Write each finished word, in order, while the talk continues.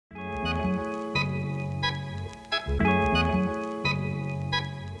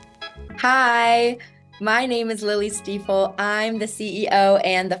Hi, my name is Lily Stiefel. I'm the CEO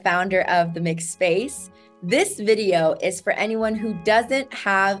and the founder of The Mixed Space. This video is for anyone who doesn't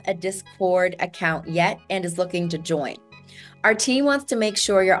have a Discord account yet and is looking to join. Our team wants to make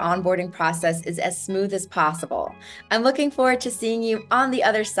sure your onboarding process is as smooth as possible. I'm looking forward to seeing you on the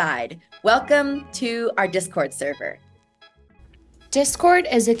other side. Welcome to our Discord server. Discord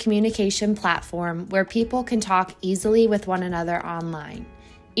is a communication platform where people can talk easily with one another online.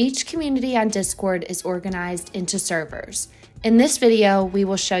 Each community on Discord is organized into servers. In this video, we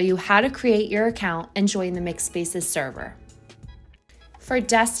will show you how to create your account and join the Mixed Spaces server. For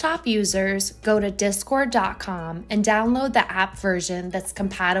desktop users, go to discord.com and download the app version that's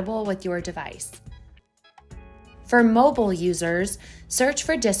compatible with your device. For mobile users, search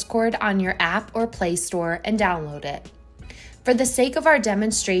for Discord on your app or Play Store and download it. For the sake of our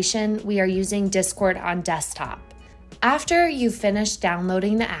demonstration, we are using Discord on desktop. After you've finished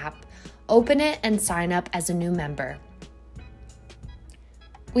downloading the app, open it and sign up as a new member.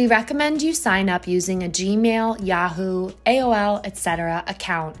 We recommend you sign up using a Gmail, Yahoo, AOL, etc.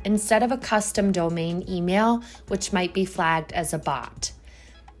 account instead of a custom domain email, which might be flagged as a bot.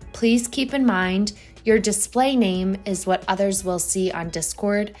 Please keep in mind your display name is what others will see on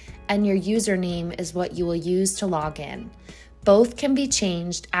Discord, and your username is what you will use to log in. Both can be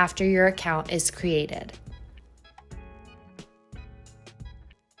changed after your account is created.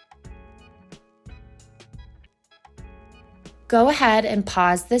 Go ahead and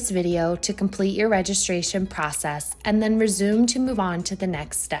pause this video to complete your registration process and then resume to move on to the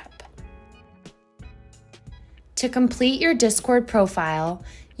next step. To complete your Discord profile,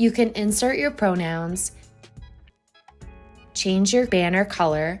 you can insert your pronouns, change your banner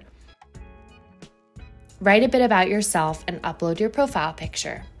color, write a bit about yourself, and upload your profile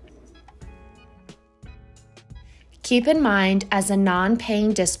picture. Keep in mind, as a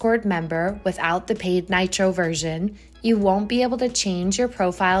non-paying Discord member without the paid Nitro version, you won't be able to change your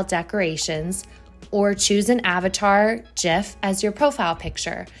profile decorations or choose an avatar GIF as your profile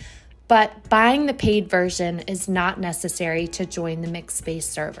picture. But buying the paid version is not necessary to join the Mixed Space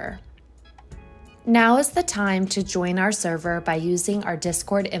server. Now is the time to join our server by using our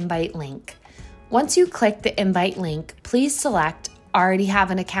Discord invite link. Once you click the invite link, please select Already Have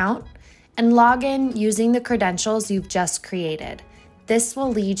an Account and log in using the credentials you've just created. This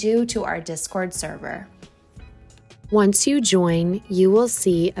will lead you to our Discord server. Once you join, you will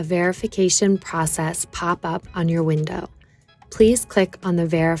see a verification process pop up on your window. Please click on the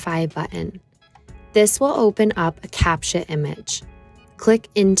Verify button. This will open up a CAPTCHA image. Click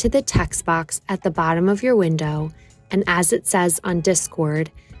into the text box at the bottom of your window, and as it says on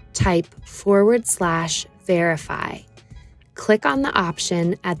Discord, type /verify. Click on the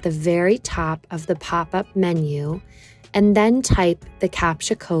option at the very top of the pop-up menu, and then type the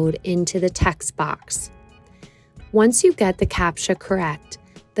CAPTCHA code into the text box. Once you get the CAPTCHA correct,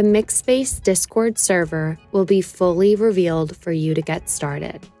 the Mixed Space Discord server will be fully revealed for you to get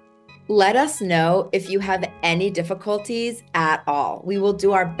started. Let us know if you have any difficulties at all. We will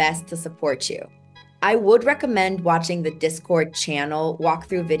do our best to support you. I would recommend watching the Discord channel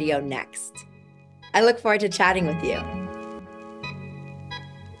walkthrough video next. I look forward to chatting with you.